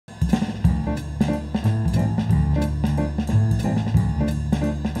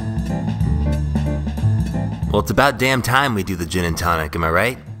Well, it's about damn time we do the gin and tonic, am I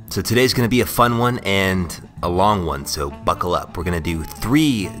right? So today's gonna be a fun one and a long one, so buckle up. We're gonna do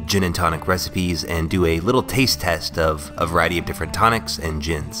 3 gin and tonic recipes and do a little taste test of a variety of different tonics and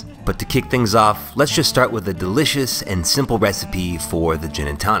gins. But to kick things off, let's just start with a delicious and simple recipe for the gin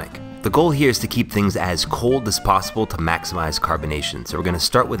and tonic. The goal here is to keep things as cold as possible to maximize carbonation. So we're gonna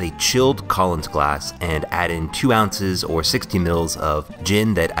start with a chilled Collins glass and add in 2 ounces or 60 mils of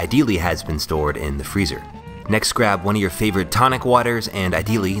gin that ideally has been stored in the freezer. Next, grab one of your favorite tonic waters, and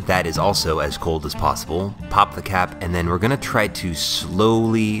ideally that is also as cold as possible. Pop the cap, and then we're gonna try to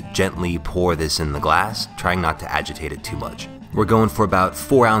slowly, gently pour this in the glass, trying not to agitate it too much. We're going for about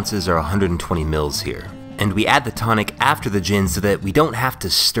 4 ounces or 120 mils here. And we add the tonic after the gin so that we don't have to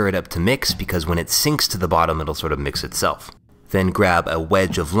stir it up to mix, because when it sinks to the bottom it'll sort of mix itself. Then grab a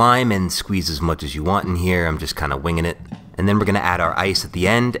wedge of lime and squeeze as much as you want in here. I'm just kind of winging it. And then we're gonna add our ice at the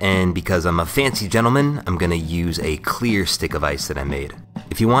end, and because I'm a fancy gentleman, I'm gonna use a clear stick of ice that I made.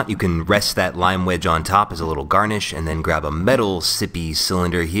 If you want, you can rest that lime wedge on top as a little garnish, and then grab a metal sippy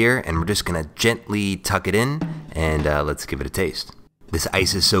cylinder here, and we're just gonna gently tuck it in, and let's give it a taste. This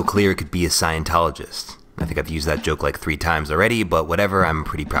ice is so clear it could be a Scientologist. I think I've used that joke like 3 times already, but whatever, I'm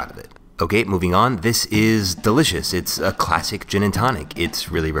pretty proud of it. Okay, moving on. This is delicious. It's a classic gin and tonic.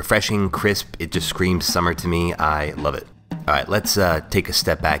 It's really refreshing, crisp, it just screams summer to me. I love it. Alright, let's take a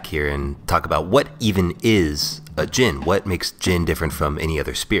step back here and talk about what even is a gin. What makes gin different from any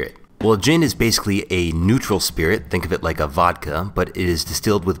other spirit? Well, gin is basically a neutral spirit, think of it like a vodka, but it is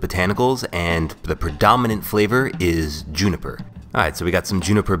distilled with botanicals, and the predominant flavor is juniper. Alright, so we got some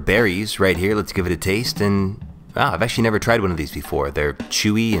juniper berries right here. Let's give it a taste, and wow, I've actually never tried one of these before. They're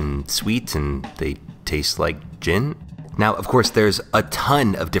chewy and sweet, and they taste like gin. Now, of course, there's a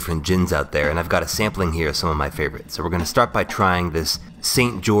ton of different gins out there, and I've got a sampling here of some of my favorites. So we're going to start by trying this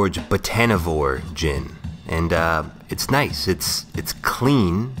St. George Botanivore gin. And it's nice. It's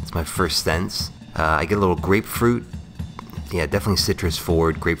clean. It's my first sense. I get a little grapefruit. Yeah, definitely citrus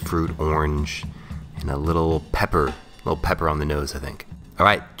forward, grapefruit, orange, and a little pepper. A little pepper on the nose, I think.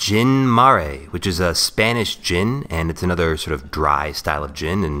 Alright, Gin Mare, which is a Spanish gin, and it's another sort of dry style of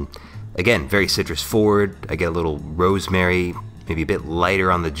gin, and again, very citrus forward. I get a little rosemary, maybe a bit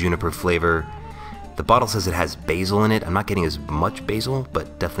lighter on the juniper flavor. The bottle says it has basil in it. I'm not getting as much basil,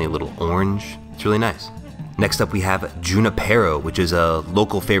 but definitely a little orange. It's really nice. Next up we have Junipero, which is a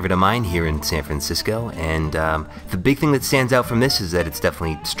local favorite of mine here in San Francisco, and the big thing that stands out from this is that it's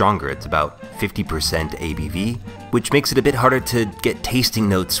definitely stronger. It's about 50% ABV, which makes it a bit harder to get tasting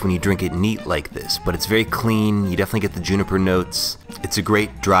notes when you drink it neat like this, but it's very clean. You definitely get the juniper notes. It's a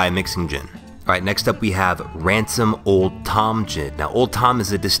great dry mixing gin. Alright, next up we have Ransom Old Tom Gin. Now, Old Tom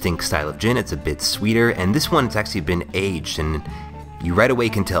is a distinct style of gin. It's a bit sweeter, and this one, it's actually been aged, and you right away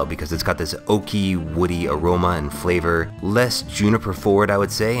can tell because it's got this oaky, woody aroma and flavor. Less juniper forward, I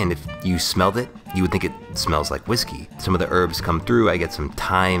would say, and if you smelled it, you would think it smells like whiskey. Some of the herbs come through. I get some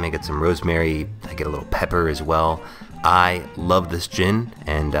thyme, I get some rosemary, I get a little pepper as well. I love this gin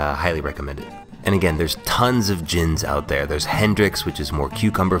and highly recommend it. And again, there's tons of gins out there. There's Hendrick's, which is more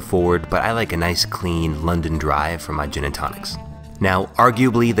cucumber forward, but I like a nice clean London Dry for my gin and tonics. Now,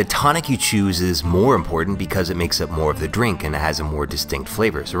 arguably, the tonic you choose is more important because it makes up more of the drink and it has a more distinct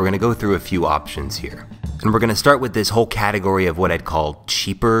flavor. So we're going to go through a few options here. And we're going to start with this whole category of what I'd call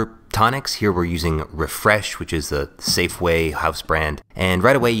cheaper tonics. Here we're using Refresh, which is the Safeway house brand. And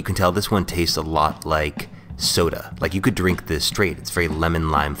right away you can tell this one tastes a lot like soda. Like you could drink this straight. It's very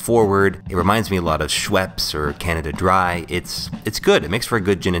lemon lime forward. It reminds me a lot of Schweppes or Canada Dry. It's good. It makes for a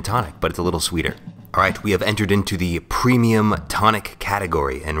good gin and tonic, but it's a little sweeter. Alright, we have entered into the premium tonic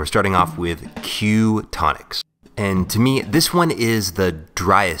category, and we're starting off with Q Tonics. And to me, this one is the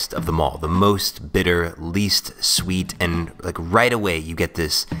driest of them all, the most bitter, least sweet, and like right away you get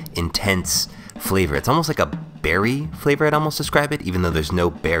this intense flavor. It's almost like a berry flavor, I'd almost describe it, even though there's no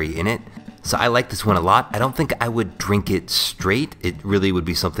berry in it. So I like this one a lot. I don't think I would drink it straight. It really would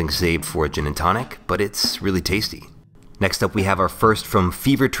be something saved for a gin and tonic, but it's really tasty. Next up we have our first from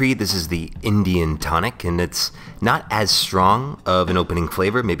Fever Tree. This is the Indian tonic, and it's not as strong of an opening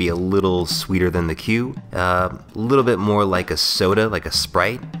flavor, maybe a little sweeter than the Q, a little bit more like a soda, like a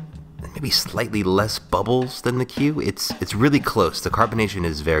Sprite, and maybe slightly less bubbles than the Q. It's really close. The carbonation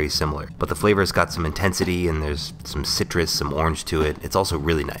is very similar, but the flavor's got some intensity and there's some citrus, some orange to it. It's also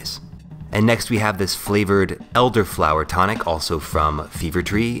really nice. And next we have this flavored elderflower tonic, also from Fever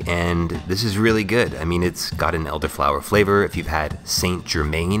Tree, and this is really good. I mean, it's got an elderflower flavor. If you've had Saint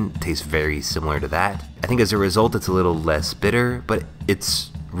Germain, it tastes very similar to that. I think as a result it's a little less bitter, but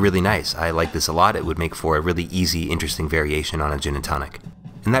it's really nice. I like this a lot. It would make for a really easy, interesting variation on a gin and tonic.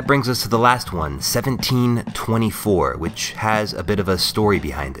 And that brings us to the last one, 1724, which has a bit of a story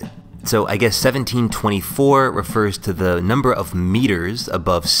behind it. So I guess 1724 refers to the number of meters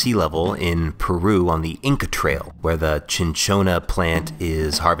above sea level in Peru on the Inca Trail, where the cinchona plant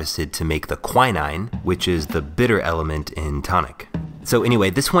is harvested to make the quinine, which is the bitter element in tonic. So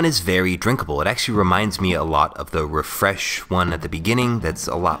anyway, this one is very drinkable. It actually reminds me a lot of the Refresh one at the beginning. That's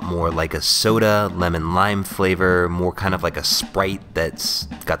a lot more like a soda, lemon lime flavor, more kind of like a Sprite that's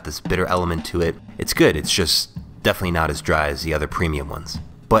got this bitter element to it. It's good, it's just definitely not as dry as the other premium ones.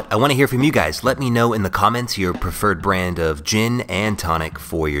 But I want to hear from you guys. Let me know in the comments your preferred brand of gin and tonic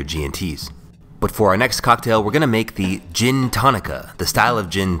for your G&Ts. But for our next cocktail, we're going to make the gin tonica, the style of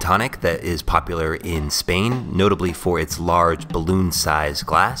gin tonic that is popular in Spain, notably for its large balloon-sized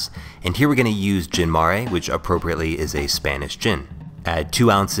glass. And here we're going to use gin mare, which appropriately is a Spanish gin. Add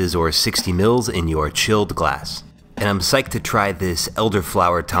 2 ounces or 60 mils in your chilled glass. And I'm psyched to try this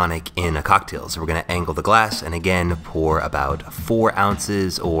elderflower tonic in a cocktail. So we're going to angle the glass and again pour about 4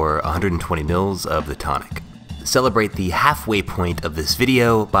 ounces or 120 mils of the tonic. Celebrate the halfway point of this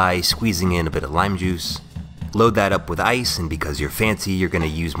video by squeezing in a bit of lime juice. Load that up with ice, and because you're fancy, you're going to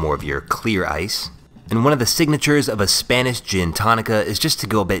use more of your clear ice. And one of the signatures of a Spanish gin tonica is just to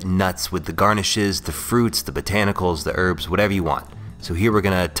go a bit nuts with the garnishes, the fruits, the botanicals, the herbs, whatever you want. So here we're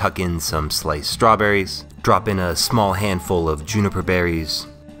going to tuck in some sliced strawberries, drop in a small handful of juniper berries,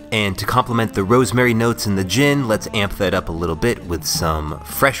 and to complement the rosemary notes in the gin, let's amp that up a little bit with some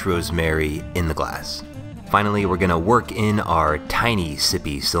fresh rosemary in the glass. Finally, we're gonna work in our tiny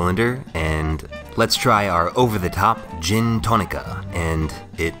sippy cylinder, and let's try our over-the-top gin tonica. And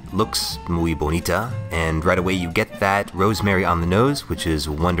it looks muy bonita, and right away you get that rosemary on the nose, which is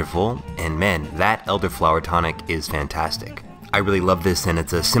wonderful, and man, that elderflower tonic is fantastic. I really love this, and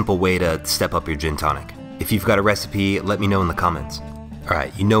it's a simple way to step up your gin tonic. If you've got a recipe, let me know in the comments.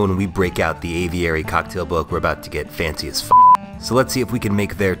 Alright, you know when we break out the aviary cocktail book, we're about to get fancy as f***. So let's see if we can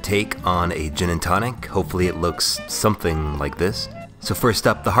make their take on a gin and tonic. Hopefully it looks something like this. So first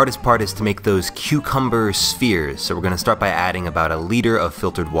up, the hardest part is to make those cucumber spheres. So we're going to start by adding about 1 liter of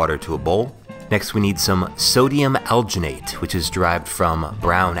filtered water to a bowl. Next we need some sodium alginate, which is derived from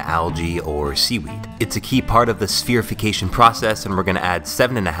brown algae or seaweed. It's a key part of the spherification process, and we're going to add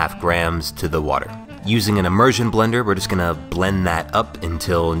 7.5 grams to the water. Using an immersion blender, we're just gonna blend that up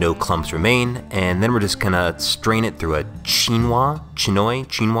until no clumps remain, and then we're just gonna strain it through a chinoy,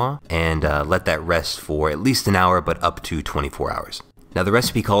 and let that rest for at least an hour, but up to 24 hours. Now the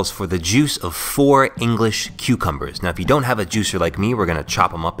recipe calls for the juice of 4 English cucumbers. Now if you don't have a juicer like me, we're gonna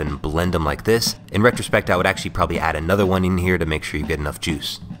chop them up and blend them like this. In retrospect, I would actually probably add another one in here to make sure you get enough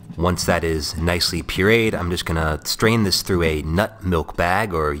juice. Once that is nicely pureed, I'm just gonna strain this through a nut milk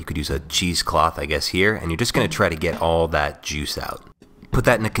bag, or you could use a cheesecloth, I guess here, and you're just gonna try to get all that juice out. Put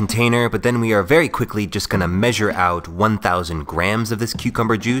that in a container, but then we are very quickly just gonna measure out 1,000 grams of this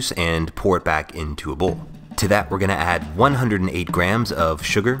cucumber juice and pour it back into a bowl. To that, we're gonna add 108 grams of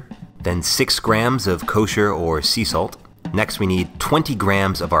sugar, then 6 grams of kosher or sea salt. Next, we need 20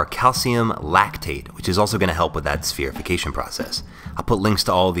 grams of our calcium lactate, which is also going to help with that spherification process. I'll put links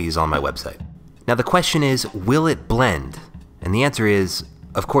to all of these on my website. Now the question is, will it blend? And the answer is,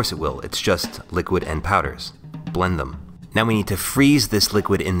 of course it will. It's just liquid and powders. Blend them. Now we need to freeze this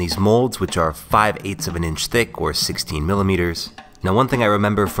liquid in these molds, which are 5/8 of an inch thick or 16 millimeters. Now one thing I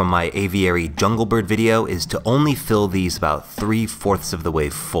remember from my aviary jungle bird video is to only fill these about 3/4 of the way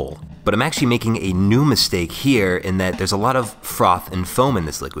full. But I'm actually making a new mistake here in that there's a lot of froth and foam in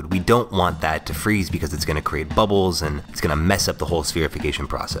this liquid. We don't want that to freeze because it's going to create bubbles and it's going to mess up the whole spherification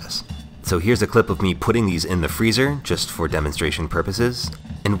process. So here's a clip of me putting these in the freezer just for demonstration purposes.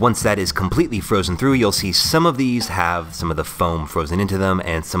 And once that is completely frozen through, you'll see some of these have some of the foam frozen into them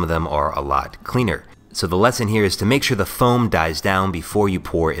and some of them are a lot cleaner. So the lesson here is to make sure the foam dies down before you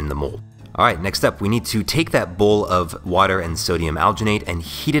pour in the mold. Alright, next up we need to take that bowl of water and sodium alginate and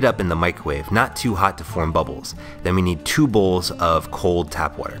heat it up in the microwave, not too hot to form bubbles. Then we need 2 bowls of cold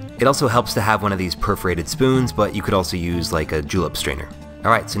tap water. It also helps to have one of these perforated spoons, but you could also use like a julep strainer.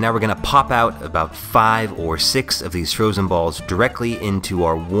 Alright, so now we're going to pop out about 5 or 6 of these frozen balls directly into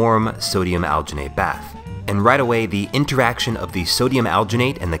our warm sodium alginate bath. And right away, the interaction of the sodium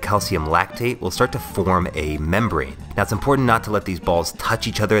alginate and the calcium lactate will start to form a membrane. Now it's important not to let these balls touch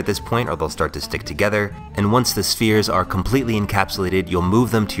each other at this point or they'll start to stick together. And once the spheres are completely encapsulated, you'll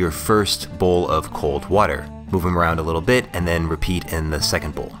move them to your first bowl of cold water. Move them around a little bit and then repeat in the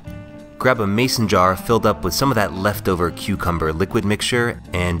second bowl. Grab a mason jar filled up with some of that leftover cucumber liquid mixture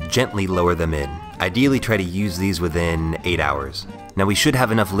and gently lower them in. Ideally try to use these within 8 hours. Now we should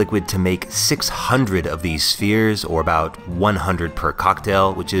have enough liquid to make 600 of these spheres, or about 100 per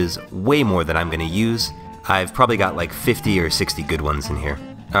cocktail, which is way more than I'm going to use. I've probably got like 50 or 60 good ones in here.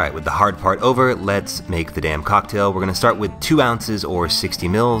 Alright, with the hard part over, let's make the damn cocktail. We're going to start with 2 ounces or 60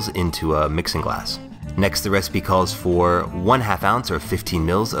 mils into a mixing glass. Next, the recipe calls for 1/2 ounce or 15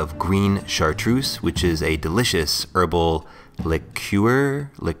 mils of green chartreuse, which is a delicious herbal liqueur.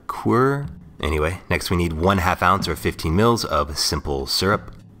 Anyway, next we need 1/2 ounce or 15 mils of simple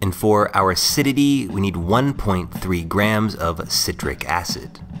syrup. And for our acidity, we need 1.3 grams of citric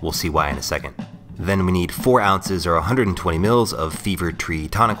acid. We'll see why in a second. Then we need 4 ounces or 120 mils of Fever Tree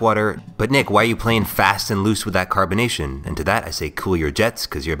tonic water. But Nick, why are you playing fast and loose with that carbonation? And to that I say cool your jets,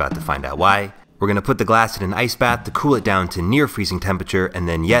 because you're about to find out why. We're going to put the glass in an ice bath to cool it down to near freezing temperature, and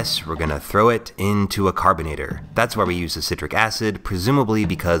then yes, we're going to throw it into a carbonator. That's why we use the citric acid, presumably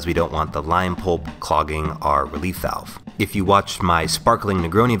because we don't want the lime pulp clogging our relief valve. If you watched my sparkling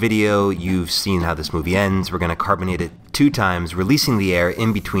Negroni video, you've seen how this movie ends. We're going to carbonate it 2 times, releasing the air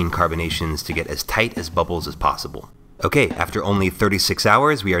in between carbonations to get as tight as bubbles as possible. Okay, after only 36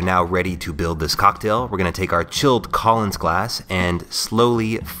 hours, we are now ready to build this cocktail. We're going to take our chilled Collins glass and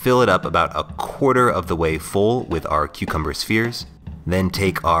slowly fill it up about 1/4 of the way full with our cucumber spheres. Then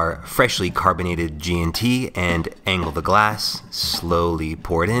take our freshly carbonated G&T and angle the glass, slowly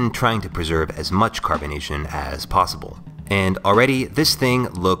pour it in, trying to preserve as much carbonation as possible. And already, this thing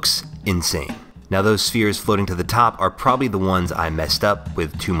looks insane. Now those spheres floating to the top are probably the ones I messed up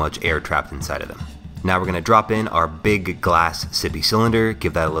with too much air trapped inside of them. Now we're going to drop in our big glass sippy cylinder,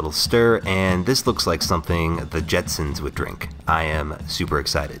 give that a little stir, and this looks like something the Jetsons would drink. I am super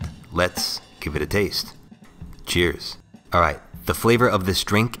excited. Let's give it a taste. Cheers. Alright, the flavor of this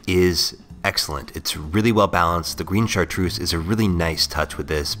drink is excellent. It's really well balanced. The green chartreuse is a really nice touch with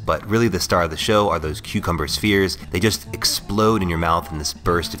this, but really the star of the show are those cucumber spheres. They just explode in your mouth in this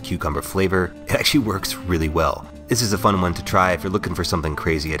burst of cucumber flavor. It actually works really well. This is a fun one to try if you're looking for something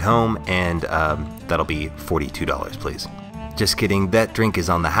crazy at home, and that'll be $42, please. Just kidding, that drink is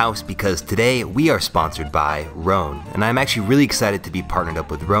on the house because today we are sponsored by Rhone, and I'm actually really excited to be partnered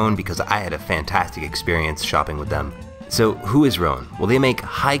up with Rhone because I had a fantastic experience shopping with them. So who is Rhone? Well, they make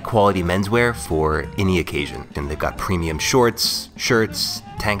high quality menswear for any occasion, and they've got premium shorts, shirts,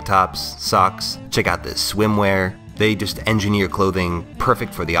 tank tops, socks. Check out this swimwear. They just engineer clothing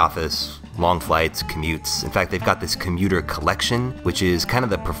perfect for the office, long flights, commutes. In fact, they've got this commuter collection, which is kind of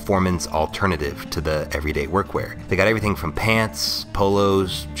the performance alternative to the everyday workwear. They got everything from pants,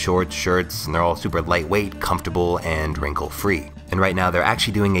 polos, shorts, shirts, and they're all super lightweight, comfortable, and wrinkle-free. And right now, they're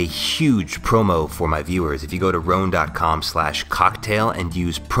actually doing a huge promo for my viewers. If you go to rhone.com/cocktail and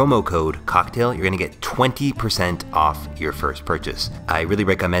use promo code cocktail, you're gonna get 20% off your first purchase. I really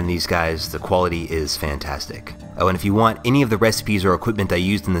recommend these guys. The quality is fantastic. Oh, and if you want any of the recipes or equipment I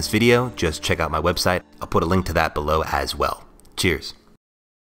used in this video, just check out my website. I'll put a link to that below as well. Cheers.